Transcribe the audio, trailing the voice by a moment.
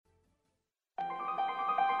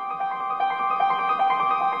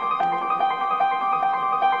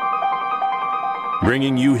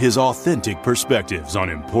bringing you his authentic perspectives on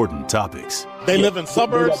important topics. They live in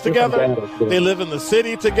suburbs together. They live in the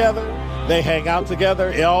city together. They hang out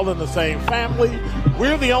together, all in the same family.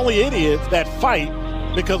 We're the only idiots that fight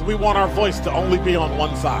because we want our voice to only be on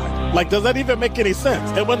one side. Like, does that even make any sense?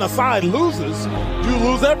 And when the side loses, you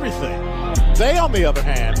lose everything. They, on the other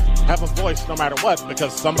hand, have a voice no matter what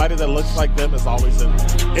because somebody that looks like them is always in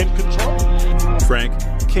control. Frank,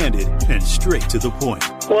 candid, and straight to the point.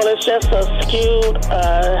 Well, it's just a skewed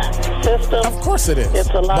system. Of course it is. It's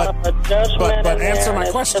a lot of judgment. But answer my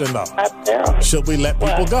question, though. Should we let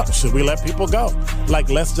people go? Should we let people go? Like,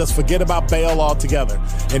 let's just forget about bail altogether.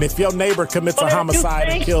 And if your neighbor commits a homicide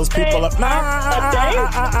and kills people up,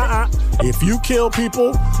 if you kill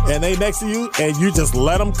people and they next to you and you just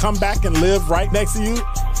let them come back and live right next to you,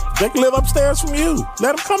 they can live upstairs from you.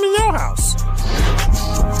 Let them come in your house.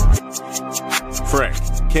 Frank,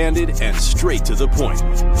 candid, and straight to the point.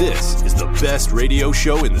 This is the best radio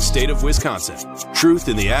show in the state of Wisconsin. Truth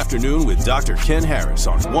in the Afternoon with Dr. Ken Harris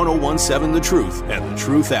on 101.7 The Truth and The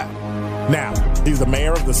Truth app. Now, he's the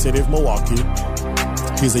mayor of the city of Milwaukee.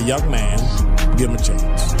 He's a young man. Give him a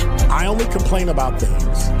chance. I only complain about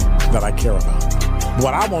things that I care about.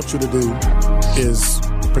 What I want you to do is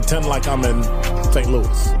pretend like I'm in St.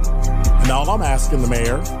 Louis. And all I'm asking the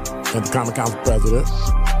mayor and the Common Council president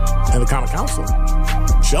and the Common Council,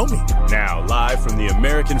 show me. Now, live from the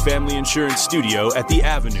American Family Insurance Studio at the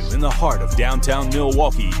Avenue in the heart of downtown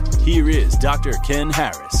Milwaukee, here is Dr. Ken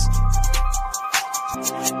Harris.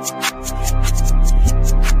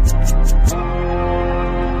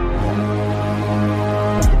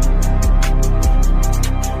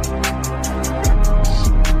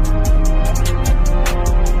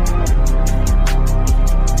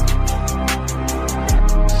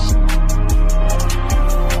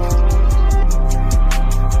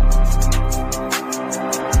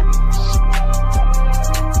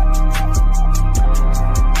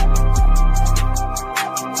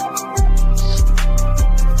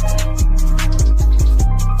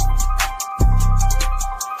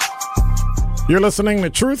 You're listening to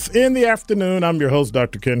Truth in the Afternoon. I'm your host,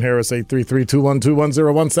 Dr. Ken Harris.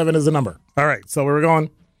 833-212-1017 is the number. All right, so where we're going?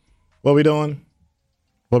 What we doing?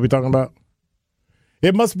 What we talking about?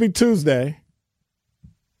 It must be Tuesday.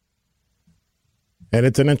 And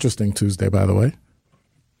it's an interesting Tuesday, by the way.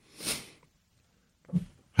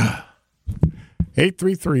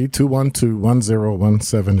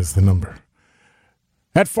 833-212-1017 is the number.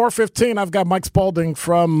 At 4:15, I've got Mike Spaulding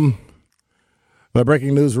from the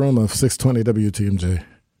breaking news room of 620 WTMJ.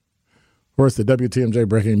 Or it's the WTMJ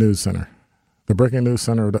Breaking News Center. The Breaking News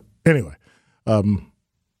Center. Anyway,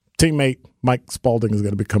 teammate Mike Spaulding is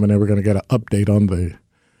going to be coming in. We're going to get an update on the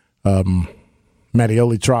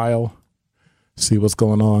Mattioli trial, see what's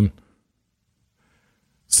going on,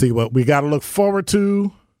 see what we got to look forward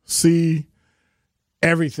to, see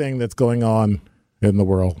everything that's going on in the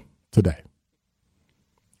world today.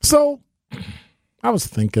 So I was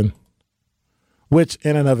thinking, which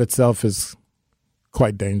in and of itself is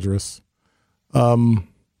quite dangerous. 3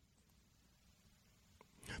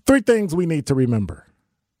 things we need to remember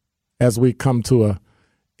as we come to an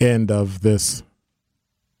end of this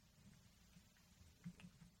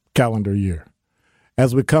calendar year.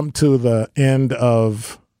 As we come to the end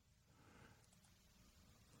of,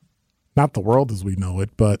 not the world as we know it,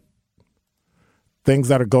 but things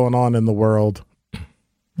that are going on in the world.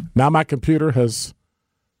 Now my computer has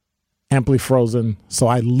amply frozen, so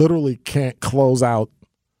I literally can't close out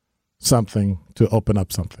something to open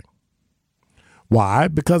up something. Why?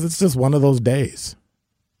 Because it's just one of those days.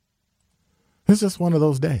 It's just one of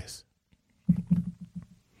those days.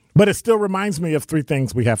 But it still reminds me of 3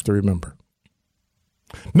 things we have to remember.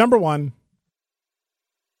 Number 1,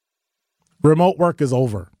 remote work is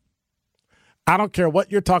over. I don't care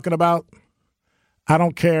what you're talking about. I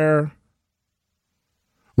don't care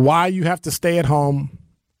why you have to stay at home.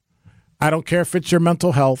 I don't care if it's your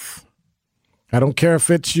mental health. I don't care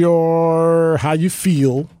if it's your how you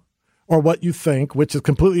feel or what you think, which is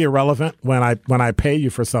completely irrelevant when I pay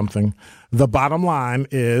you for something. The bottom line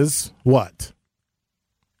is what?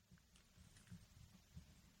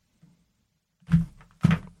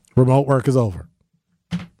 Remote work is over.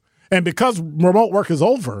 And because remote work is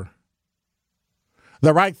over,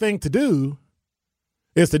 the right thing to do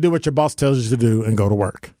is to do what your boss tells you to do and go to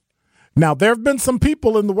work. Now, there have been some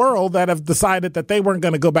people in the world that have decided that they weren't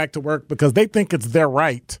going to go back to work because they think it's their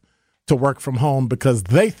right to work from home because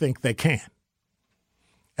they think they can.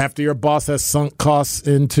 After your boss has sunk costs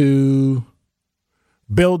into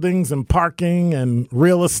buildings and parking and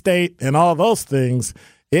real estate and all those things,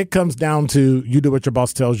 it comes down to you do what your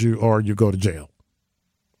boss tells you or you go to jail.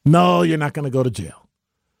 No, you're not going to go to jail.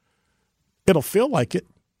 It'll feel like it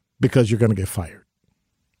because you're going to get fired.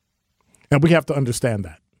 And we have to understand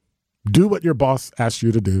that. Do what your boss asks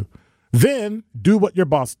you to do. Then do what your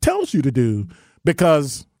boss tells you to do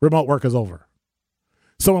because remote work is over.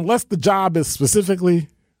 So unless the job is specifically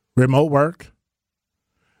remote work,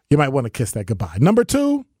 you might want to kiss that goodbye. Number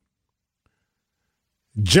 2,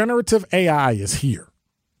 generative AI is here.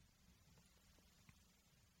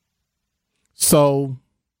 So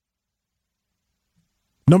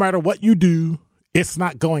no matter what you do, it's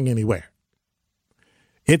not going anywhere.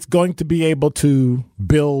 It's going to be able to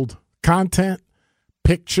build content,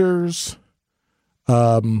 pictures,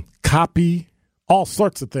 copy, all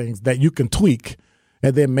sorts of things that you can tweak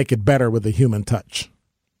and then make it better with a human touch.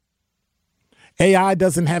 AI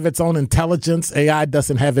doesn't have its own intelligence. AI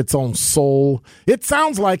doesn't have its own soul. It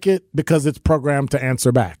sounds like it because it's programmed to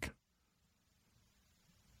answer back.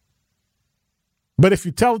 But if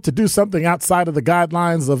you tell it to do something outside of the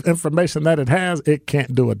guidelines of information that it has, it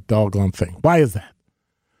can't do a doggone thing. Why is that?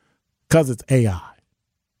 Because it's AI.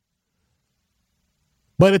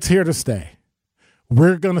 But it's here to stay.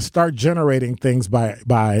 We're going to start generating things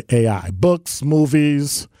by AI. Books,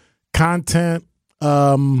 movies, content,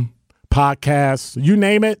 podcasts, you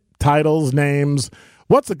name it, titles, names.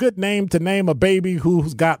 What's a good name to name a baby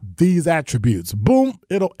who's got these attributes? Boom,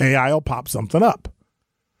 AI will pop something up.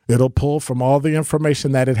 It'll pull from all the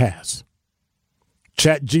information that it has.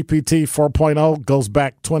 ChatGPT 4.0 goes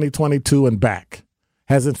back 2022 and back.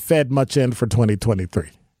 Hasn't fed much in for 2023.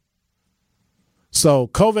 So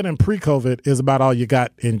COVID and pre-COVID is about all you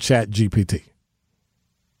got in ChatGPT.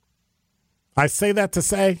 I say that to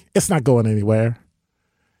say it's not going anywhere.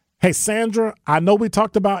 Hey, Sandra, I know we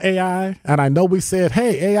talked about AI, and I know we said,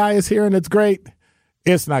 hey, AI is here and it's great.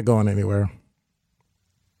 It's not going anywhere.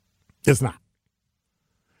 It's not.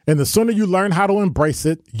 And the sooner you learn how to embrace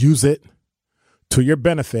it, use it to your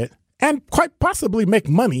benefit, and quite possibly make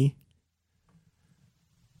money,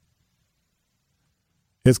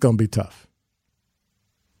 it's going to be tough.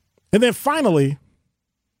 And then finally,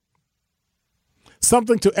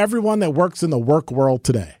 something to everyone that works in the work world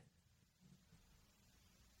today.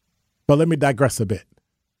 But let me digress a bit.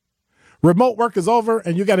 Remote work is over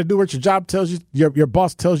and you got to do what your job tells you, your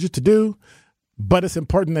boss tells you to do, but it's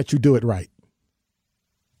important that you do it right.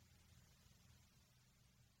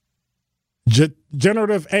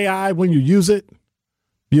 Generative AI, when you use it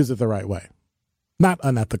the right way, not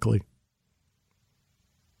unethically.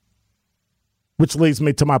 Which leads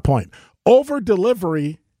me to my point. Over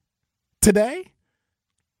delivery today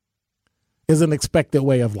is an expected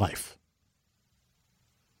way of life.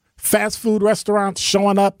 Fast food restaurants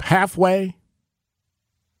showing up halfway,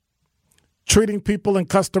 treating people in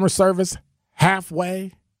customer service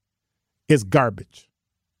halfway is garbage.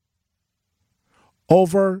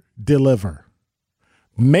 Over deliver.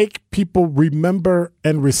 Make people remember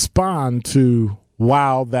and respond to,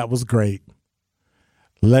 wow, that was great.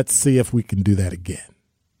 Let's see if we can do that again.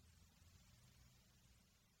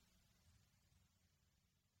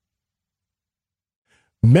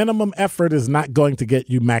 Minimum effort is not going to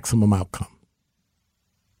get you maximum outcome.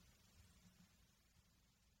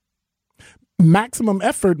 Maximum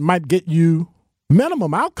effort might get you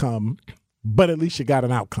minimum outcome, but at least you got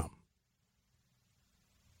an outcome.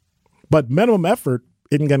 But minimum effort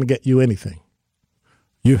isn't going to get you anything.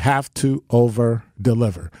 You have to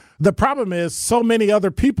over-deliver. The problem is so many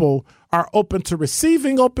other people are open to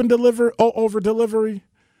receiving over-delivery.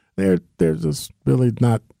 They're just really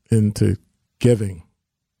not into giving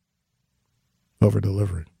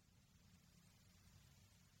over-delivery.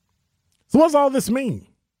 So what does all this mean?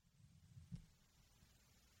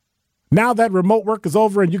 Now that remote work is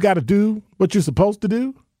over and you got to do what you're supposed to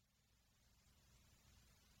do?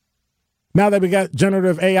 Now that we got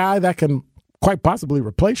generative AI that can quite possibly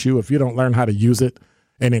replace you if you don't learn how to use it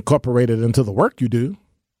and incorporate it into the work you do.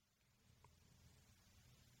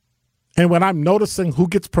 And when I'm noticing who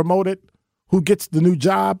gets promoted, who gets the new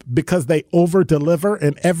job because they over-deliver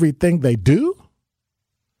in everything they do,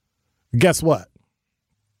 guess what?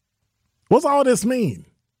 What's all this mean?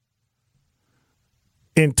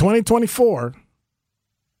 In 2024,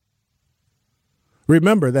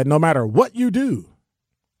 remember that no matter what you do,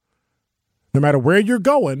 no matter where you're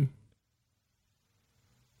going,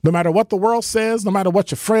 no matter what the world says, no matter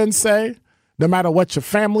what your friends say, no matter what your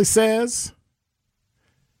family says,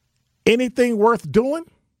 anything worth doing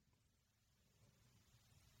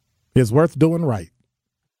is worth doing right.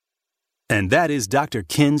 And that is Dr.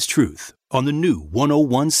 Ken's Truth on the new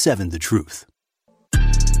 101.7 The Truth.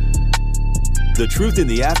 The Truth in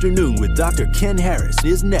the Afternoon with Dr. Ken Harris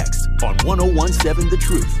is next on 1017 The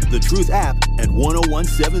Truth, The Truth app, and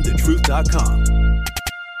 1017thetruth.com.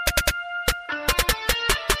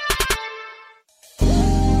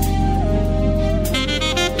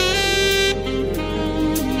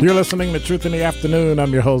 You're listening to Truth in the Afternoon.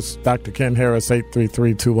 I'm your host, Dr. Ken Harris.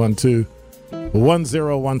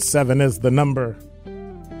 833-212-1017 is the number.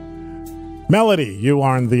 Melody, you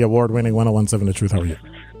are on the award-winning 1017 The Truth. How are you?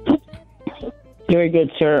 Very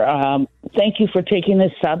good, sir. Thank you for taking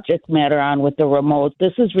this subject matter on with the remote.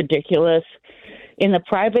 This is ridiculous. In the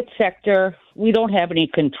private sector, we don't have any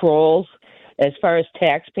controls as far as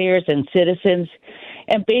taxpayers and citizens.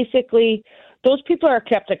 And basically, those people are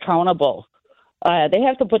kept accountable. They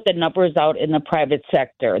have to put the numbers out in the private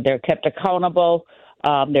sector. They're kept accountable.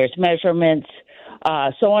 There's measurements,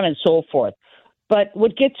 so on and so forth. But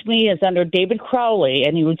what gets me is under David Crowley,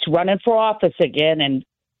 and he was running for office again, and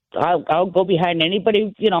I'll go behind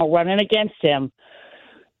anybody, running against him.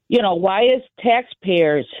 Why is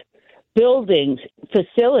taxpayers, buildings,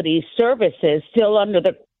 facilities, services still under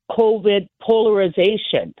the COVID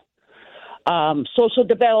polarization? Social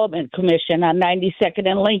Development Commission on 92nd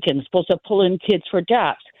and Lincoln supposed to pull in kids for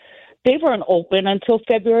jobs. They weren't open until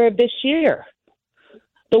February of this year.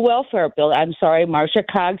 The welfare bill, Marcia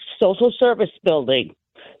Cogg's social service building.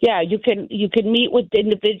 Yeah, you can meet with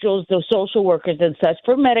individuals, the social workers and such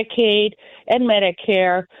for Medicaid and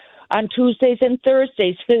Medicare on Tuesdays and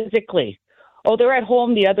Thursdays physically. Oh, they're at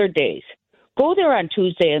home the other days. Go there on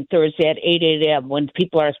Tuesday and Thursday at 8 a.m. when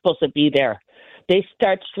people are supposed to be there. They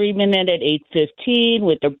start streaming it at 8:15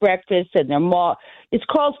 with their breakfast and their mall. It's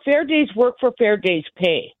called Fair Days Work for Fair Days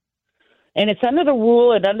Pay. And it's under the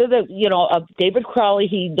rule and under the, of David Crowley.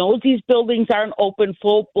 He knows these buildings aren't open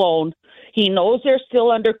full-blown. He knows they're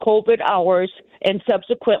still under COVID hours, and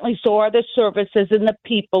subsequently so are the services and the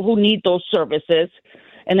people who need those services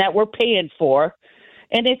and that we're paying for.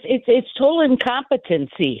 And it's total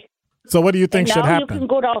incompetency. So what do you think should happen? You can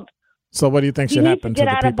go down. So what do you think should happen to the people?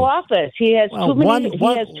 Get out of office. He has too much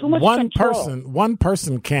control. One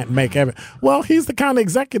person can't make everything. Well, he's the county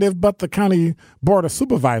executive, but the county board of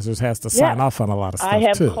supervisors has to sign off on a lot of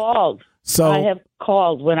stuff too. I have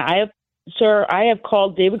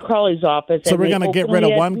called David Crowley's office. So we're going to get rid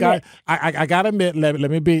of one guy. I got to admit,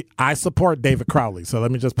 I support David Crowley. So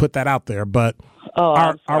let me just put that out there. But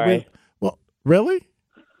I'm sorry. Really?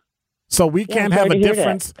 So we can't have a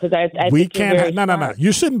difference. We can't have, no.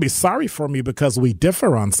 You shouldn't be sorry for me because we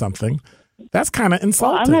differ on something. That's kind of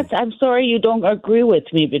insulting. Well, I'm sorry you don't agree with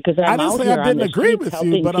me because I didn't agree with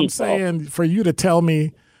you, but I'm saying for you to tell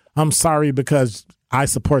me I'm sorry because I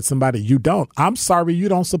support somebody you don't. I'm sorry you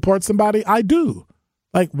don't support somebody I do.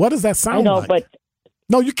 Like, what does that sound like? But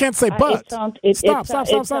no, you can't say but. Stop.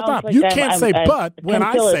 Like you can't say but when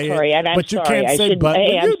I say it, but you can't say but when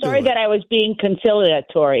you do it. I'm sorry that I was being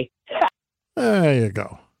conciliatory. There you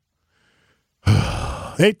go.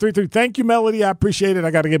 833. Thank you, Melody. I appreciate it.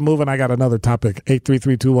 I got to get moving. I got another topic.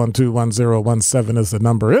 833-212-1017 is the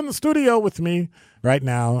number. In the studio with me right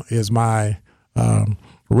now is my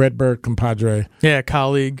Redbird compadre. Yeah,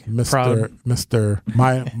 colleague. My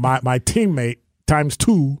teammate times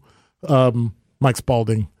two, Mike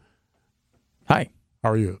Spaulding. Hi.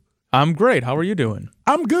 How are you? I'm great. How are you doing?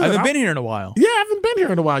 I'm good. I haven't been here in a while. Yeah, I haven't been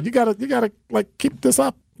here in a while. You gotta like keep this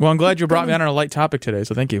up. Well, I'm glad you brought me on a light topic today,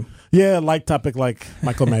 so thank you. Yeah, light topic like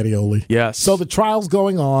Michael Mattioli. Yes. So the trial's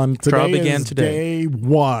going on. Trial began today. Day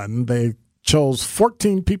one. They chose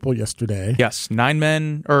 14 people yesterday. Yes, 9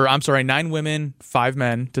 women, 5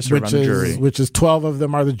 men to serve on the jury. Which is 12 of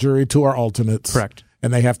them are the jury, 2 are alternates. Correct.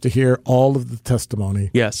 And they have to hear all of the testimony.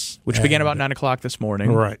 Yes, which began about 9 o'clock this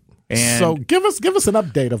morning. Right. And so give us an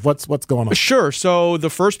update of what's going on. Sure. So the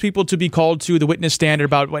first people to be called to the witness stand at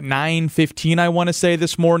about 9:15, I want to say,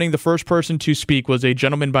 this morning. The first person to speak was a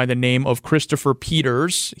gentleman by the name of Christopher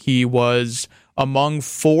Peters. He was among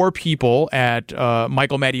 4 people at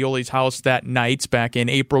Michael Mattioli's house that night back in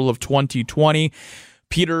April of 2020.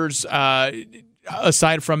 Peters,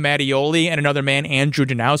 aside from Mattioli and another man, Andrew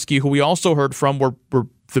Janowski, who we also heard from, were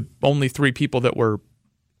the only 3 people that were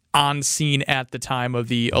on scene at the time of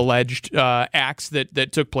the alleged acts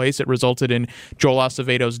that took place that resulted in Joel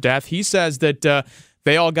Aceveto's death. He says that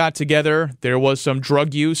they all got together. There was some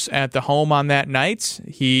drug use at the home on that night.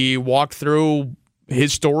 He walked through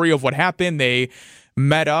his story of what happened. They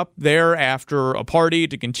met up there after a party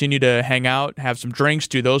to continue to hang out, have some drinks,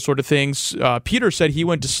 do those sort of things. Peter said he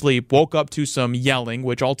went to sleep, woke up to some yelling,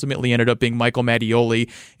 which ultimately ended up being Michael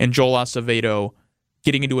Mattioli and Joel Acevedo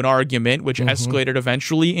getting into an argument, which escalated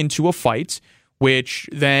eventually into a fight, which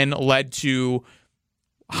then led to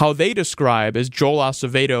how they describe as Joel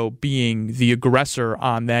Acevedo being the aggressor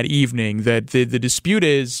on that evening. That the dispute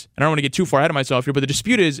is, and I don't want to get too far ahead of myself here, but the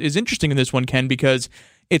dispute is interesting in this one, Ken, because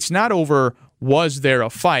it's not over was there a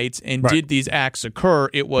fight and did these acts occur.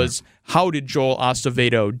 It was how did Joel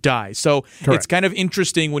Acevedo die? So it's kind of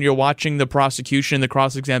interesting when you're watching the prosecution, the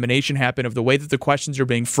cross-examination happen of the way that the questions are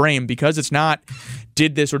being framed, because it's not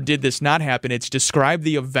did this or did this not happen. It's describe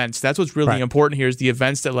the events. That's what's really important here, is the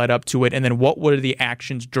events that led up to it, and then what were the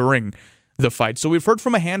actions during the fight. So we've heard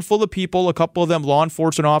from a handful of people, a couple of them law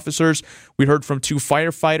enforcement officers. We heard from 2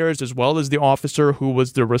 firefighters as well as the officer who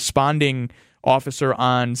was the responding officer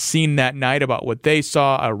on scene that night about what they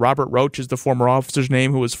saw. Robert Roach is the former officer's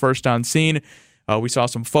name who was first on scene. We saw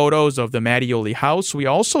some photos of the Mattioli house. We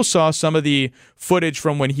also saw some of the footage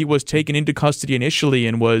from when he was taken into custody initially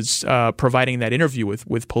and was providing that interview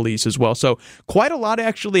with police as well. So quite a lot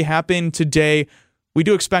actually happened today. We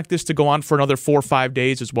do expect this to go on for another 4 or 5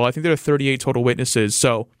 days as well. I think there are 38 total witnesses,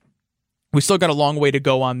 so we still got a long way to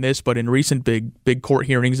go on this, but in recent big court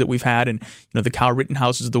hearings that we've had, and the Kyle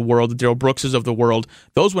Rittenhouses of the world, the Darrell Brookses of the world,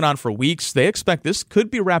 those went on for weeks. They expect this could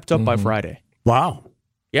be wrapped up by Friday. Wow.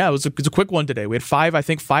 Yeah, it was a quick one today. We had 5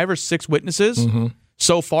 or 6 witnesses.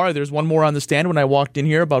 So far, there's one more on the stand when I walked in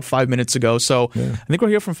here about 5 minutes ago. So I think we'll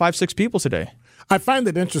hear from 5-6 people today. I find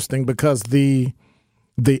it interesting because the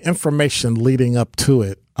information leading up to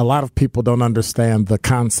it, a lot of people don't understand the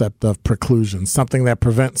concept of preclusion, something that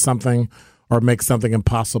prevents something or makes something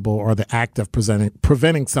impossible, or the act of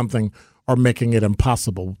preventing something or making it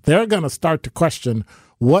impossible. They're going to start to question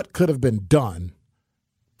what could have been done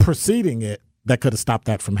preceding it that could have stopped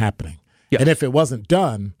that from happening. Yes. And if it wasn't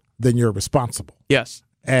done, then you're responsible. Yes.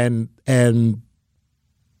 And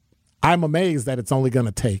I'm amazed that it's only going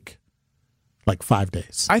to take like 5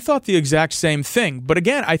 days. I thought the exact same thing. But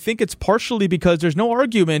again, I think it's partially because there's no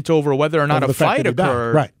argument over whether or not a fight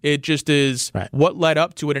occurred. Right. It just is what led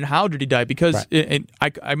up to it and how did he die. Because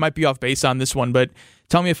I might be off base on this one, but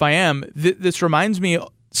tell me if I am. This reminds me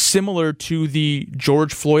similar to the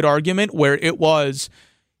George Floyd argument, where it was,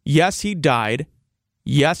 yes, he died.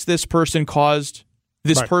 Yes, this person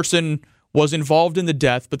was involved in the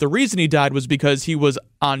death, but the reason he died was because he was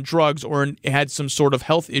on drugs or had some sort of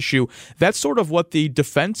health issue. That's sort of what the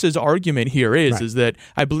defense's argument here is that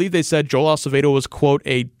I believe they said Joel Acevedo was, quote,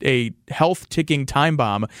 a health ticking time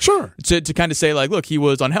bomb. Sure. To kind of say, like, look, he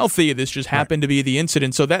was unhealthy. This just happened to be the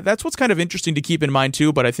incident. So that's what's kind of interesting to keep in mind,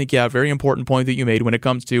 too. But I think, a very important point that you made when it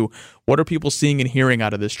comes to what are people seeing and hearing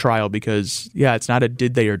out of this trial, because, it's not a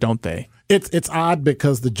did they or don't they. It's odd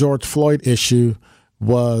because the George Floyd issue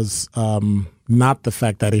was not the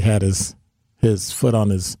fact that he had his foot on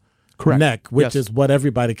his neck, which is what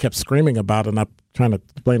everybody kept screaming about. And I'm trying to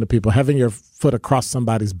explain to people, having your foot across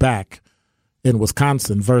somebody's back in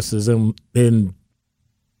Wisconsin versus in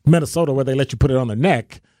Minnesota, where they let you put it on the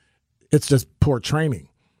neck, it's just poor training.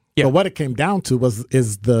 Yeah. But what it came down to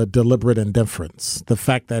is the deliberate indifference, the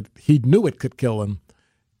fact that he knew it could kill him.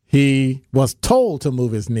 He was told to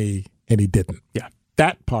move his knee, and he didn't. Yeah,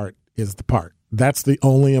 that part is the part. That's the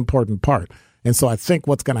only important part. And so I think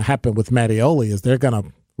what's going to happen with Mattioli is they're going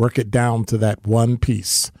to work it down to that one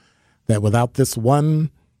piece, that without this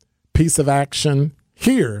one piece of action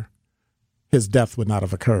here, his death would not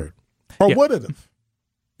have occurred. Or would it have?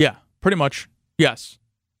 Yeah, pretty much. Yes.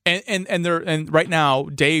 And right now,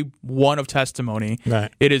 day one of testimony,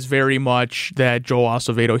 it is very much that Joel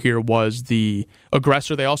Acevedo here was the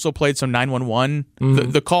aggressor. They also played some 911,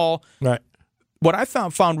 the call. Right. What I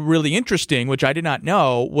found really interesting, which I did not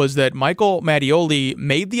know, was that Michael Mattioli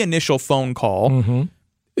made the initial phone call.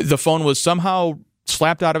 The phone was somehow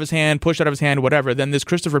slapped out of his hand, pushed out of his hand, whatever. Then this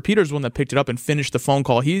Christopher Peters one that picked it up and finished the phone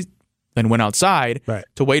call. He then went outside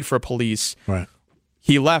to wait for police. Right.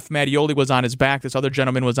 He left. Mattioli was on his back. This other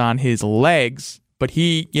gentleman was on his legs. But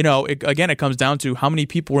it comes down to how many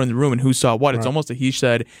people were in the room and who saw what. It's almost a he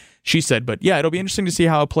said, she said. But yeah, it'll be interesting to see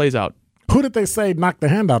how it plays out. Who did they say knocked the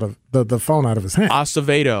hand out of the phone out of his hand?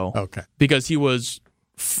 Acevedo. Okay. Because he was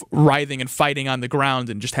writhing and fighting on the ground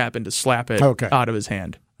and just happened to slap it out of his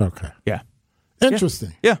hand. Okay. Yeah.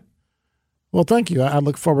 Interesting. Yeah. Well, thank you. I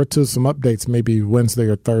look forward to some updates. Maybe Wednesday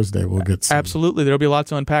or Thursday we'll get some. Absolutely. There'll be a lot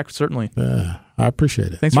to unpack, certainly. Yeah, I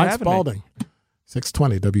appreciate it. Thanks Mike for having Spaulding, me.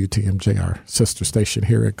 620 WTMJ, our sister station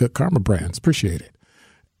here at Good Karma Brands. Appreciate it.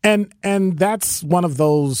 And that's one of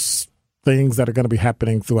those things that are going to be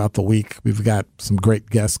happening throughout the week. We've got some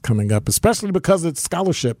great guests coming up, especially because it's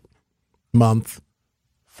scholarship month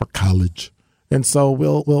for college, and so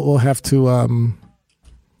we'll have to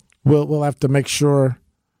we'll have to make sure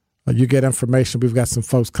you get information. We've got some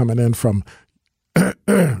folks coming in from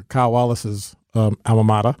Kyle Wallace's alma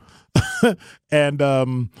mater,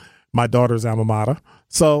 and my daughter's alma mater.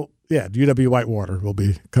 So, yeah, UW Whitewater will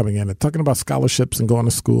be coming in and talking about scholarships and going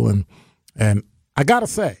to school. And I got to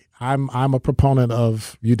say, I'm a proponent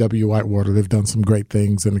of UW Whitewater. They've done some great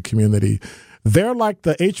things in the community. They're like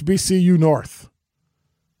the HBCU North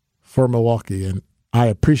for Milwaukee, and I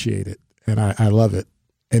appreciate it, and I love it.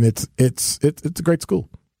 And it's a great school.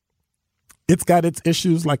 It's got its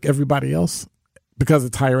issues like everybody else because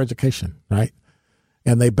it's higher education, right?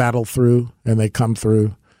 And they battle through, and they come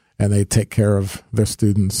through, and they take care of their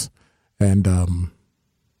students, and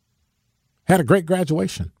had a great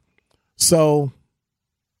graduation. So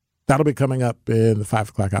that'll be coming up in the 5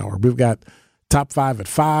 o'clock hour. We've got Top 5 at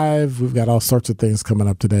 5. We've got all sorts of things coming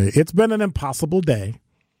up today. It's been an impossible day.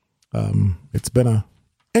 It's been an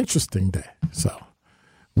interesting day. So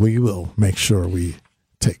we will make sure we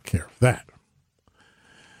take care of that.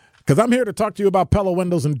 Because I'm here to talk to you about Pella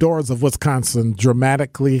Windows and Doors of Wisconsin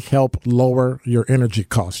dramatically help lower your energy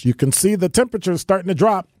costs. You can see the temperature starting to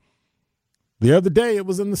drop. The other day it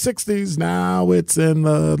was in the 60s. Now it's in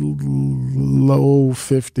the low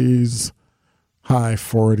 50s, high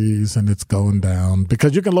 40s, and it's going down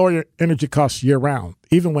because you can lower your energy costs year round,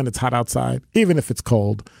 even when it's hot outside, even if it's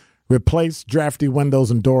cold. Replace drafty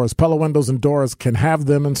windows and doors. Pella Windows and Doors can have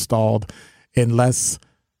them installed in less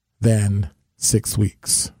than 6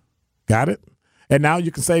 weeks. Got it? And now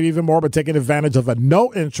you can save even more by taking advantage of a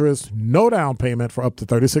no interest, no down payment for up to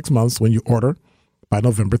 36 months when you order by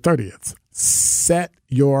November 30th. Set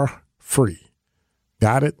your free.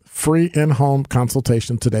 Got it? Free in-home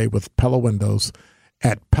consultation today with Pella Windows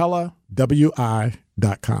at PellaWI.com.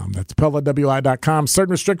 That's PellaWI.com.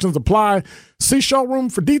 Certain restrictions apply. See showroom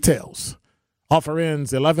for details. Offer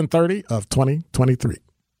ends 11/30 of 2023.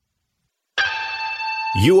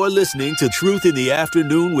 You are listening to Truth in the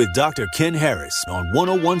Afternoon with Dr. Ken Harris on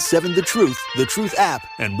 1017 The Truth app,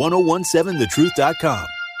 and 1017thetruth.com.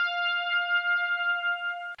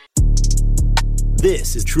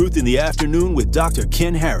 This is Truth in the Afternoon with Dr.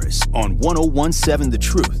 Ken Harris on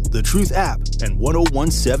 1017 The Truth app, and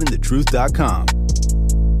 1017thetruth.com.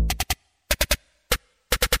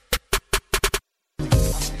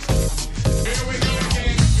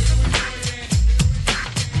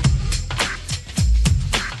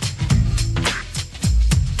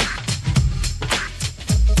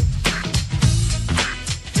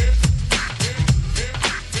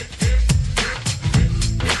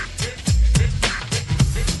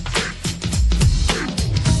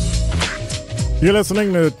 You're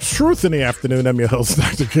listening to Truth in the Afternoon. I'm your host,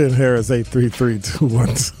 Dr. Ken Harris.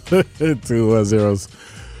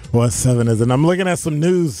 833-210-17 is, and I'm looking at some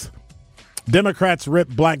news. Democrats rip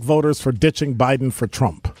black voters for ditching Biden for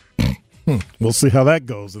Trump. We'll see how that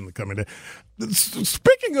goes in the coming day.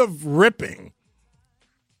 Speaking of ripping,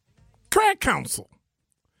 Craig Counsel,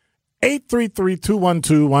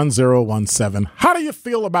 833-212-1017. How do you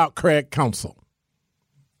feel about Craig Counsel?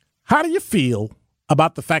 How do you feel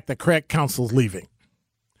about the fact that Craig Counsel's leaving?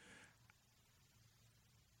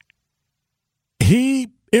 He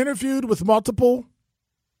interviewed with multiple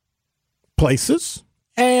places,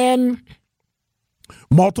 and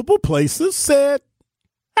multiple places said,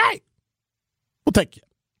 hey, we'll take you.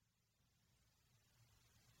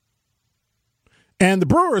 And the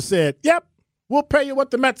Brewers said, yep, we'll pay you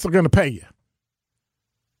what the Mets are going to pay you.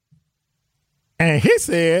 And he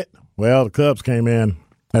said, well, the Cubs came in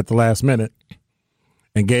at the last minute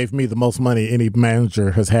and gave me the most money any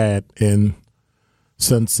manager has had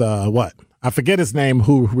since what? I forget his name,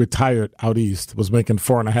 who retired out east, was making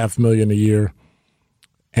 $4.5 million a year.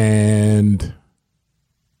 And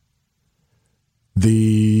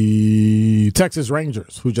the Texas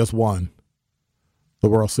Rangers, who just won the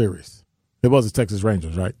World Series. It was the Texas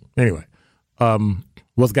Rangers, right? Anyway, got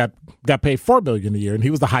paid $4 million a year, and he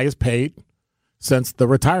was the highest paid since the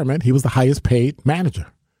retirement. He was the highest paid manager.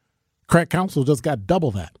 Craig Counsel just got double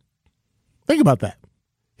that. Think about that.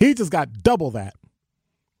 He just got double that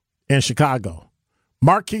in Chicago.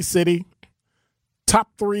 Marquee city, top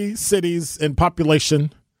 3 cities in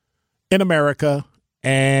population in America,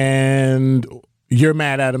 and you're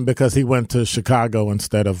mad at him because he went to Chicago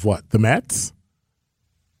instead of what? The Mets?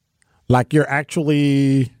 Like you're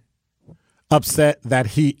actually upset that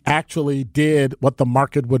he actually did what the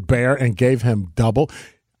market would bear and gave him double.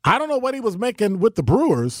 I don't know what he was making with the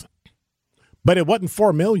Brewers, but it wasn't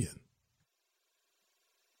 $4 million.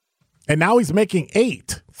 And now he's making $8 million.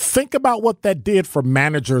 Think about what that did for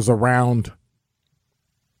managers around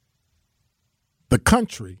the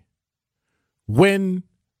country when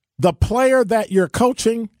the player that you're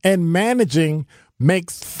coaching and managing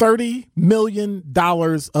makes $30 million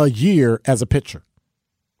a year as a pitcher.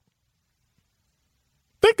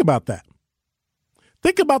 Think about that.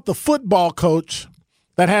 Think about the football coach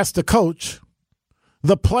that has to coach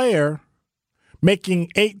the player making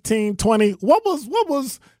 18, 20, what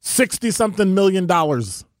was 60 something million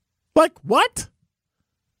dollars? Like what?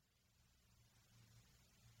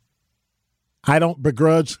 I don't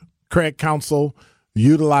begrudge Craig Counsell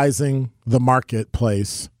utilizing the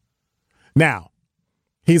marketplace. Now,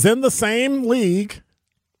 he's in the same league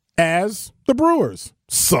as the Brewers.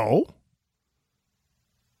 So,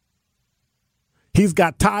 he's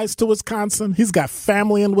got ties to Wisconsin. He's got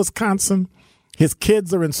family in Wisconsin. His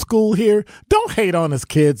kids are in school here. Don't hate on his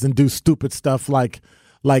kids and do stupid stuff like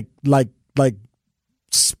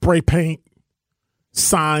spray paint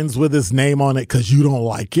signs with his name on it because you don't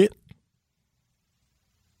like it.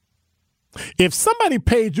 If somebody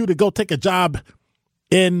paid you to go take a job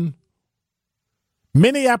in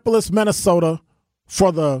Minneapolis, Minnesota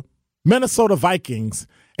for the Minnesota Vikings,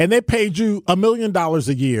 and they paid you $1 million a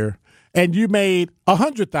year, and you made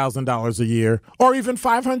 $100,000 a year, or even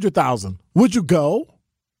 $500,000, would you go?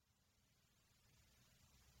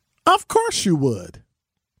 Of course you would.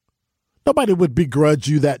 Nobody would begrudge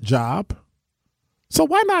you that job. So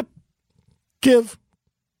why not give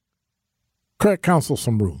Craig Counsell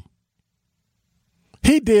some room?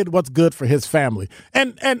 He did what's good for his family.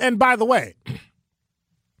 And by the way,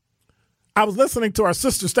 I was listening to our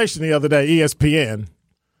sister station the other day, ESPN,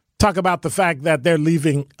 talk about the fact that they're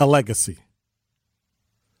leaving a legacy.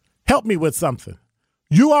 Help me with something.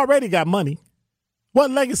 You already got money.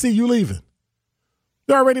 What legacy you leaving?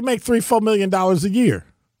 You already make $3-4 million a year.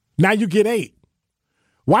 Now you get $8 million.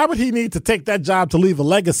 Why would he need to take that job to leave a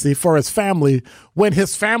legacy for his family when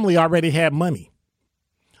his family already had money?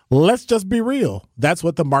 Let's just be real. That's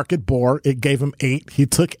what the market bore. It gave him $8 million. He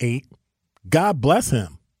took $8 million. God bless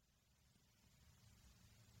him.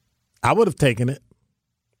 I would have taken it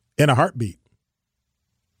in a heartbeat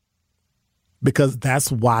because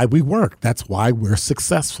that's why we work. That's why we're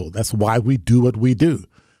successful. That's why we do what we do.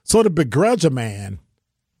 So to begrudge a man.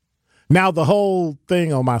 Now, the whole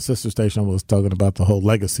thing on my sister station was talking about the whole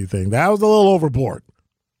legacy thing. That was a little overboard.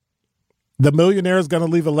 The millionaire is going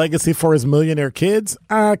to leave a legacy for his millionaire kids?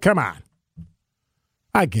 Come on.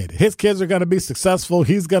 I get it. His kids are going to be successful.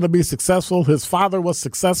 He's going to be successful. His father was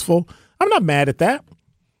successful. I'm not mad at that.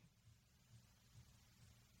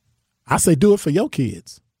 I say do it for your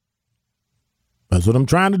kids. That's what I'm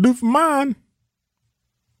trying to do for mine.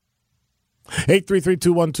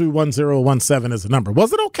 833-212-1017 is the number.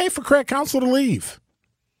 Was it okay for Craig Counsell to leave?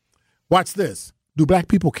 Watch this. Do black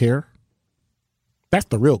people care? That's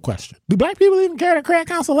the real question. Do black people even care that Craig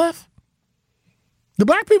Counsell left? Do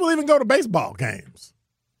black people even go to baseball games?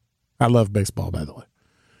 I love baseball, by the way.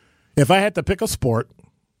 If I had to pick a sport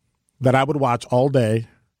that I would watch all day,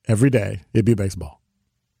 every day, it'd be baseball.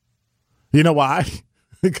 You know why?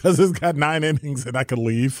 Because it's got 9 innings and I could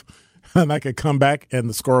leave and I could come back and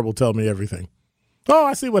the score will tell me everything. Oh,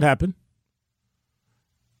 I see what happened.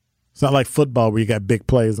 It's not like football where you got big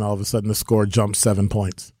plays and all of a sudden the score jumps 7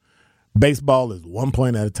 points. Baseball is 1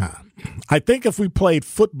 point at a time. I think if we played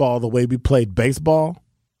football the way we played baseball,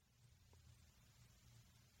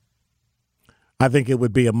 I think it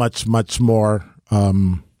would be a much, much more,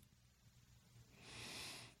 what's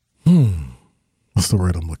the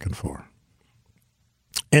word I'm looking for?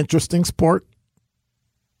 Interesting sport.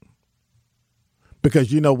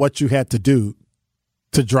 Because you know what you had to do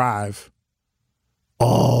to drive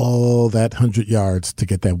all that 100 yards to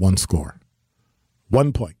get that one score.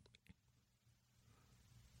 1 point.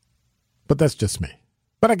 But that's just me.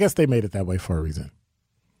 But I guess they made it that way for a reason.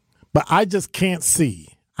 But I just can't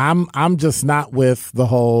see. I'm just not with the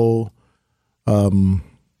whole, I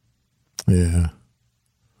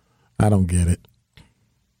don't get it.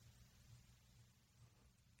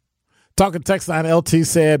 Talking text line, LT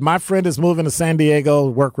said, my friend is moving to San Diego,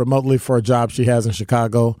 work remotely for a job she has in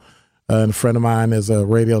Chicago. And a friend of mine is a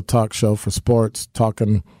radio talk show for sports,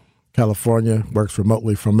 Talking California, works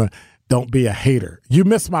remotely from don't be a hater. You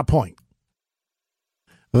missed my point.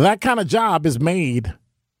 That kind of job is made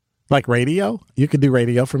like radio. You can do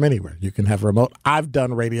radio from anywhere. You can have remote. I've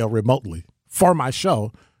done radio remotely for my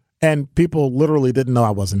show, and people literally didn't know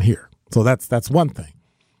I wasn't here. So that's one thing.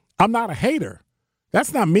 I'm not a hater.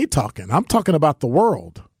 That's not me talking. I'm talking about the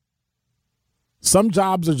world. Some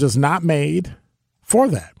jobs are just not made for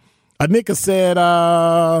that. Anika said,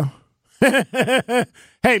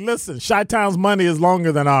 hey, listen, Chi-Town's money is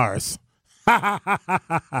longer than ours.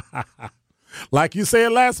 Like you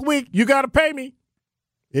said last week, you got to pay me.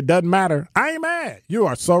 It doesn't matter. I ain't mad. You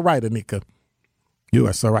are so right, Anika. You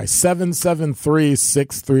are so right.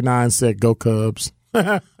 773-639 said, go Cubs.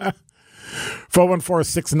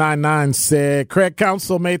 414-699 said, Craig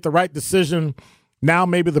Counsell made the right decision. Now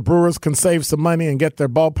maybe the Brewers can save some money and get their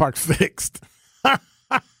ballpark fixed.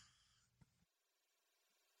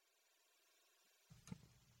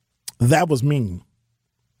 That was mean.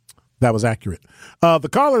 That was accurate. The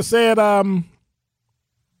caller said,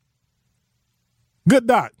 good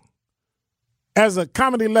doc. As a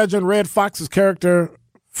comedy legend, Red Fox's character,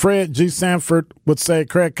 Fred G. Sanford, would say,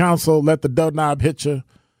 Craig Counsell, let the doorknob hit you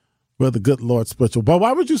where the good Lord split you. But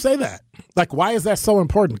why would you say that? Like, why is that so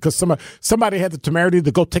important? Because somebody had the temerity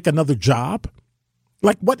to go take another job?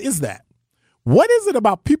 Like, what is that? What is it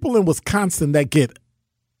about people in Wisconsin that get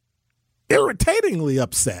irritatingly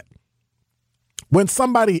upset when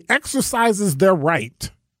somebody exercises their right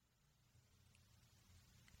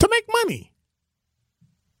to make money?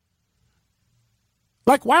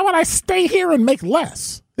 Like, why would I stay here and make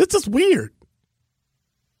less? It's just weird.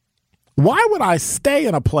 Why would I stay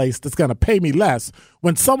in a place that's going to pay me less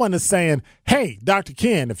when someone is saying, hey, Dr.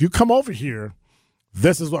 Ken, if you come over here,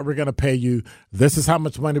 this is what we're going to pay you. This is how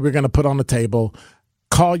much money we're going to put on the table.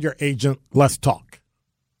 Call your agent. Let's talk.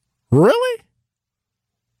 Really?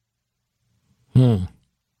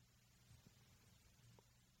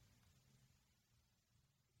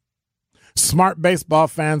 Smart baseball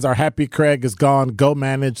fans are happy Craig is gone. Go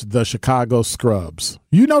manage the Chicago Scrubs.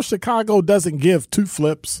 You know Chicago doesn't give two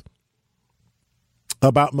flips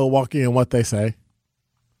about Milwaukee and what they say.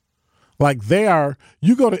 Like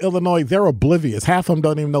you go to Illinois, they're oblivious. Half of them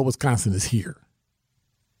don't even know Wisconsin is here.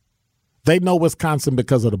 They know Wisconsin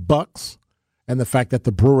because of the Bucks and the fact that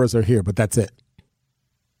the Brewers are here, but that's it.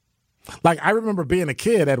 Like, I remember being a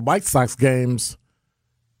kid at White Sox games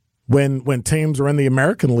when teams were in the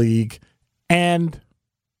American League, and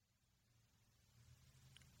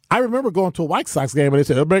I remember going to a White Sox game and they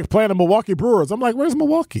said, they're playing the Milwaukee Brewers. I'm like, where's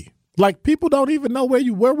Milwaukee? Like, people don't even know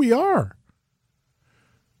where we are.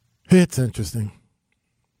 It's interesting.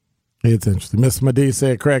 It's interesting. Miss Medee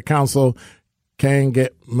said Craig Counsell can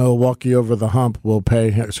get Milwaukee over the hump.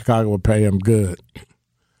 Chicago will pay him good.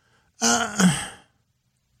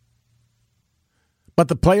 But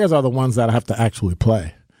the players are the ones that have to actually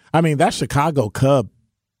play. I mean, that Chicago Cub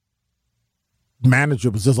manager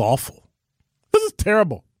was just awful. This is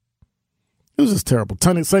terrible. It was just terrible.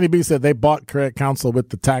 Sonny B said they bought Craig Counsell with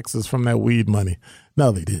the taxes from that weed money.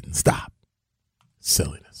 No, they didn't. Stop.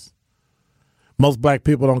 Silliness. Most black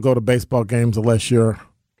people don't go to baseball games unless you're,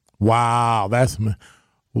 wow, that's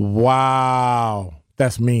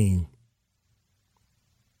mean.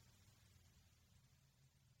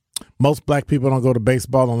 Most black people don't go to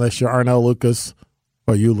baseball unless you're Arnell Lucas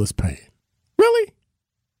or Ulyss Payne. Really?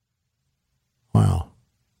 Wow.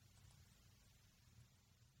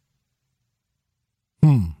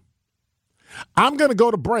 I'm going to go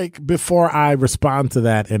to break before I respond to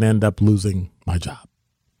that and end up losing my job.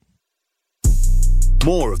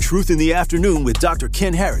 More of Truth in the Afternoon with Dr.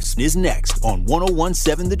 Ken Harris is next on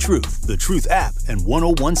 1017 The Truth, The Truth app, and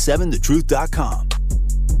 1017thetruth.com.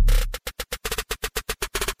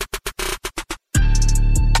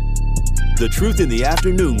 The Truth in the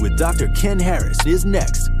Afternoon with Dr. Ken Harris is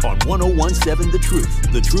next on 1017 The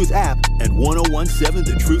Truth, The Truth app, and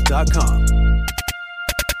 1017thetruth.com.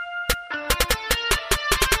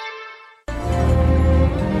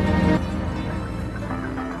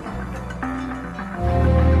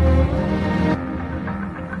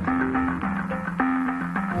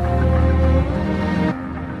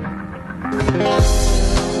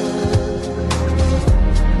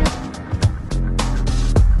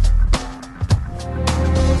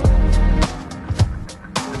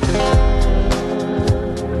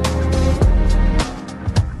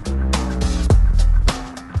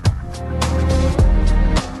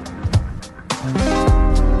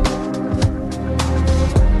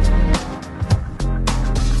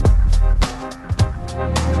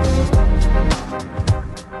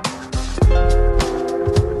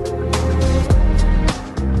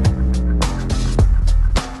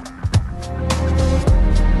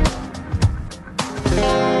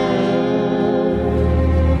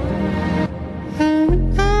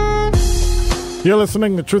 You're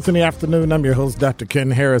listening to Truth in the Afternoon. I'm your host, Dr.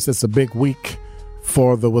 Ken Harris. It's a big week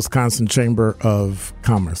for the Wisconsin Chamber of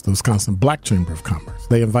Commerce, the Wisconsin Black Chamber of Commerce.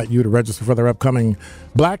 They invite you to register for their upcoming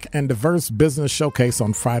Black and Diverse Business Showcase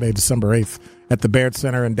on Friday, December 8th at the Baird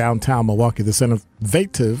Center in downtown Milwaukee. This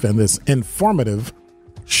innovative and this informative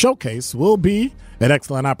showcase will be an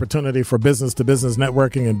excellent opportunity for business-to-business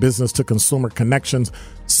networking and business-to-consumer connections.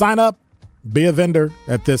 Sign up, be a vendor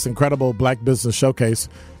at this incredible Black Business Showcase.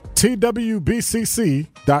 TWBCC.com.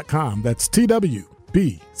 That's TWBCC.com.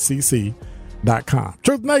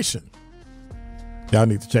 Truth Nation. Y'all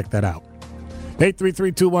need to check that out.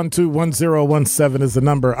 833-212-1017 is the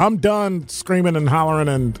number. I'm done screaming and hollering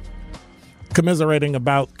and commiserating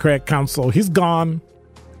about Craig Counsell. He's gone.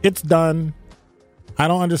 It's done. I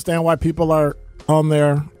don't understand why people are on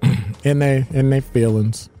there in their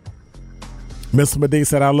feelings. Mr. Medee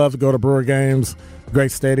said, I love to go to Brewer games.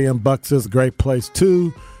 Great stadium. Bucks is a great place,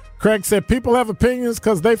 too. Craig said, people have opinions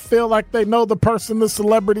because they feel like they know the person, the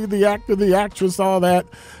celebrity, the actor, the actress, all that.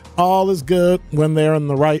 All is good when they're in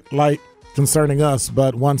the right light concerning us,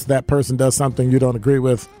 but once that person does something you don't agree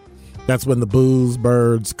with, that's when the booze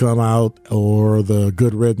birds come out or the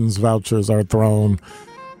good riddance vouchers are thrown.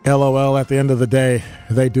 LOL, at the end of the day,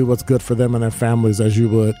 they do what's good for them and their families as you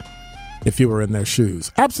would if you were in their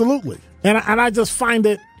shoes. Absolutely. And I just find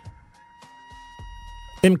it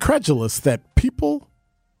incredulous that people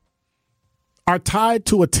are tied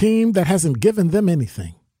to a team that hasn't given them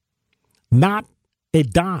anything. Not a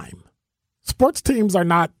dime. Sports teams are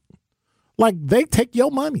not like they take your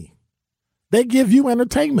money. They give you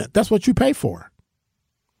entertainment. That's what you pay for.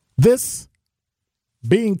 This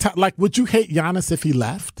being like, would you hate Giannis if he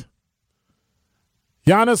left?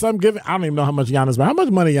 Giannis, I don't even know how much Giannis, how much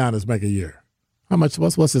money Giannis make a year? How much,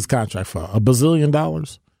 what's his contract for? $1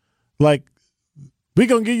 bazillion? Like, we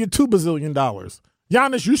going to give you $2 bazillion.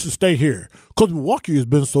 Giannis, you should stay here because Milwaukee has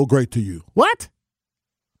been so great to you. What?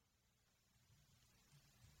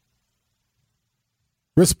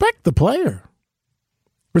 Respect the player.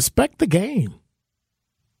 Respect the game.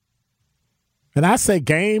 And I say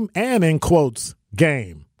game and in quotes,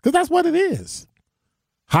 game. Because that's what it is.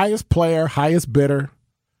 Highest player, highest bidder,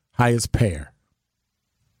 highest payer,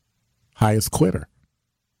 highest quitter.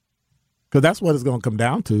 Because that's what it's going to come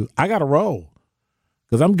down to. I got to roll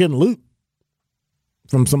because I'm getting loot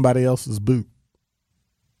from somebody else's boot.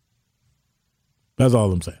 That's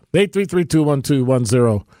all I'm saying.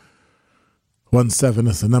 833-212-1017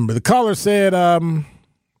 is the number. The caller said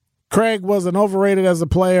Craig wasn't overrated as a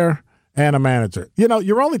player and a manager. You know,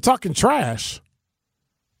 you're only talking trash.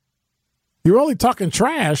 You're only talking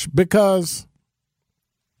trash because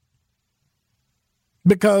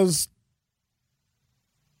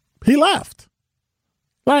he left.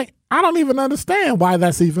 Like, I don't even understand why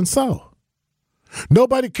that's even so.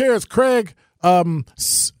 Nobody cares. Craig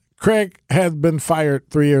has been fired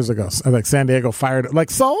 3 years ago. Like San Diego fired it. Like,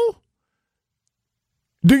 so?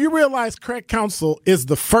 Do you realize Craig Counsell is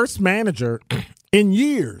the first manager in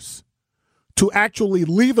years to actually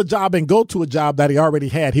leave a job and go to a job that he already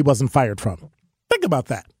had he wasn't fired from? Think about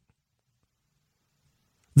that.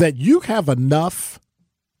 That you have enough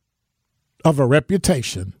of a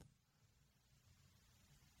reputation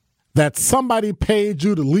that somebody paid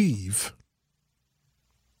you to leave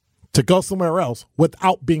to go somewhere else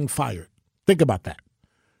without being fired. Think about that.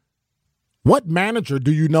 What manager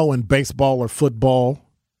do you know in baseball or football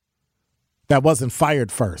that wasn't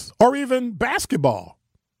fired first? Or even basketball?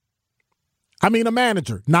 I mean, a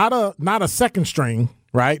manager, not a second string,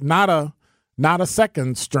 right? Not a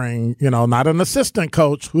second string, not an assistant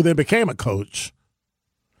coach who then became a coach,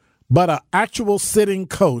 but an actual sitting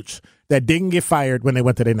coach that didn't get fired when they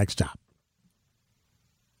went to their next job.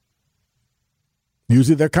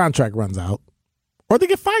 Usually their contract runs out or they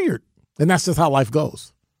get fired, and that's just how life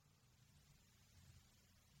goes.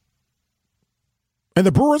 And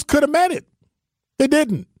the Brewers could have met it. They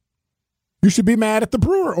didn't. You should be mad at the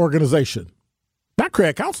Brewer organization, not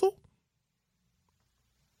Craig Counsell.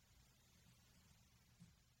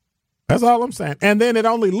 That's all I'm saying. And then it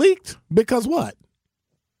only leaked because what?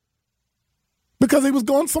 Because he was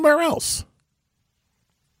going somewhere else.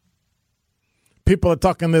 People are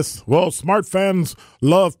talking this, well, smart fans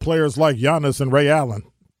love players like Giannis and Ray Allen.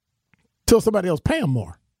 Till somebody else pay him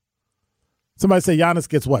more. Somebody say Giannis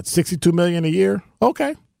gets what, $62 million a year?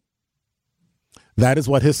 Okay. That is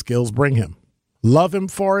what his skills bring him. Love him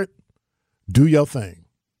for it. Do your thing.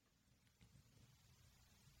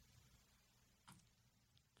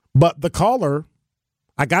 But the caller,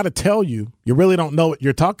 I got to tell you, you really don't know what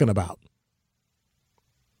you're talking about.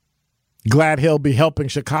 Glad he'll be helping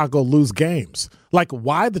Chicago lose games. Like,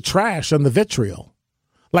 why the trash and the vitriol?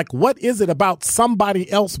 Like, what is it about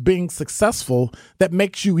somebody else being successful that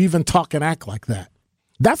makes you even talk and act like that?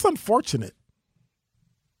 That's unfortunate.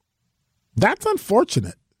 That's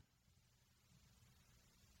unfortunate.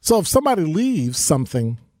 So if somebody leaves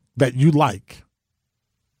something that you like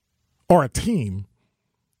or a team,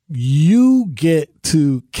 you get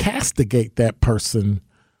to castigate that person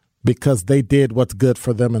because they did what's good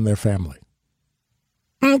for them and their family.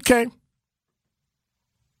 Okay.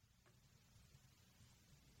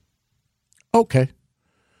 Okay.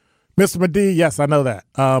 Mr. Medee, yes, I know that.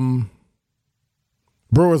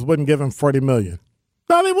 Brewers wouldn't give him $40 million.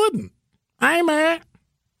 No, they wouldn't. I ain't mad.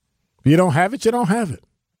 If you don't have it, you don't have it.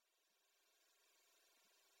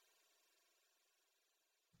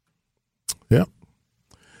 Yep.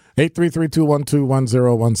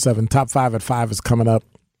 833-212-1017. Top 5 at 5 is coming up.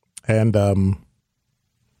 And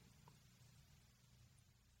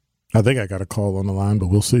I think I got a call on the line, but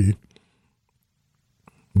we'll see.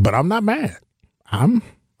 But I'm not mad. I'm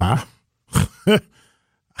not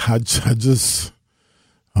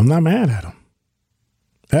mad at him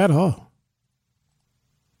at all.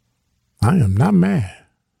 I am not mad.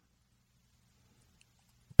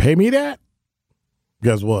 Pay me that?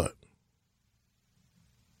 Guess what?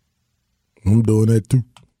 I'm doing that too.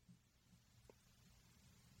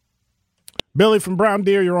 Billy from Brown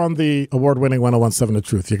Deer, you're on the award-winning 1017 The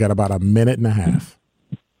Truth. You got about a minute and a half.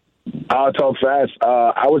 I'll talk fast.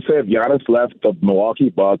 I would say if Giannis left the Milwaukee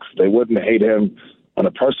Bucks, they wouldn't hate him on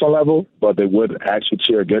a personal level, but they would actually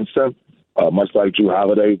cheer against him. Much like Drew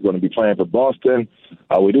Holiday is going to be playing for Boston.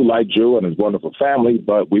 We do like Drew and his wonderful family,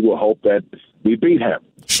 but we will hope that we beat him.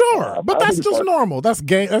 Sure, but that's just normal. That's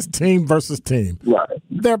game. That's team versus team. Right.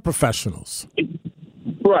 They're professionals.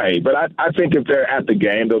 Right, but I think if they're at the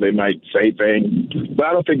game, though, they might say things. But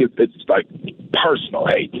I don't think it's like personal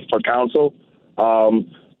hate for counsel. I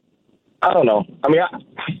don't know. I mean,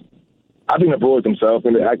 I think the Brewers themselves,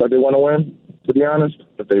 and they act like they want to win. To be honest,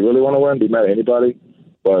 if they really want to win, be mad at anybody.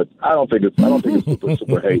 But I don't think it's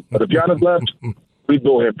super hate. But if Giannis left, we'd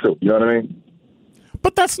boo him too. You know what I mean?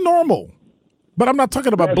 But that's normal. But I'm not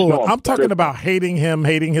talking about booing. I'm talking about hating him,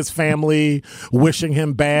 hating his family, wishing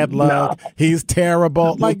him bad luck. No. He's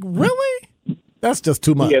terrible. Like, really? That's just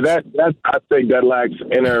too much. Yeah, that I think that lacks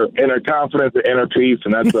inner confidence and inner peace,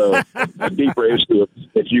 and that's a deeper issue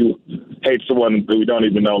if you hate someone who you don't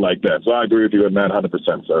even know like that. So I agree with you on that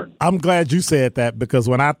 100%, sir. I'm glad you said that, because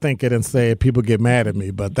when I think it and say it, people get mad at me.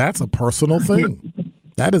 But that's a personal thing.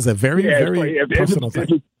 That is a very personal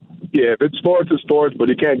thing. If it's sports, it's sports, but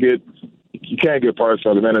you can't get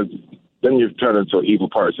personal, and then you turn into an evil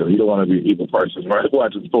person. You don't want to be an evil person, right?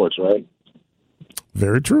 Watching sports, right?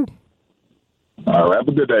 Very true. All right, have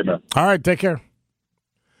a good day, man. All right, take care.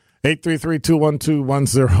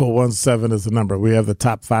 833-212-1017 is the number. We have the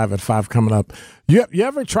top 5 at 5 coming up. You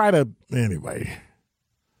ever try to, anyway,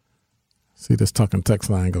 see this talking text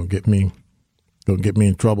line gonna get me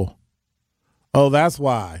in trouble. Oh, that's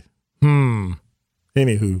why.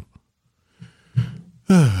 Anywho.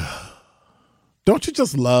 Don't you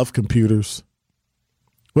just love computers?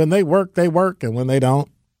 When they work, and when they don't,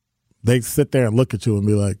 they sit there and look at you and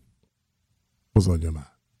be like, what's on your mind?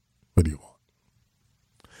 What do you want?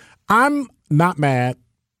 I'm not mad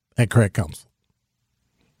at Craig Counsell.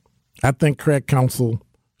 I think Craig Counsell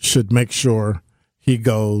should make sure he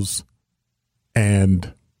goes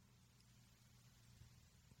and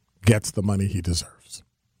gets the money he deserves.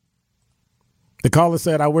 The caller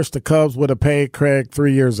said, I wish the Cubs would have paid Craig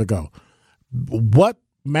 3 years ago. What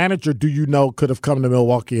manager do you know could have come to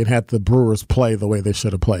Milwaukee and had the Brewers play the way they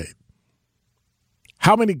should have played?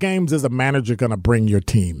 How many games is a manager going to bring your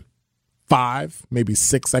team? 5, maybe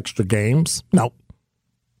 6 extra games? No.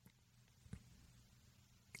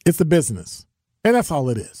 It's a business, and that's all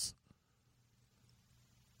it is.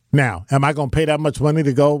 Now, am I going to pay that much money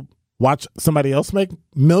to go watch somebody else make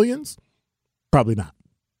millions? Probably not.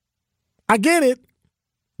 I get it,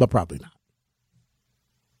 but probably not.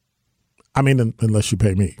 I mean, unless you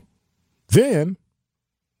pay me. Then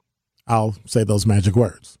I'll say those magic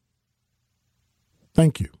words.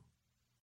 Thank you.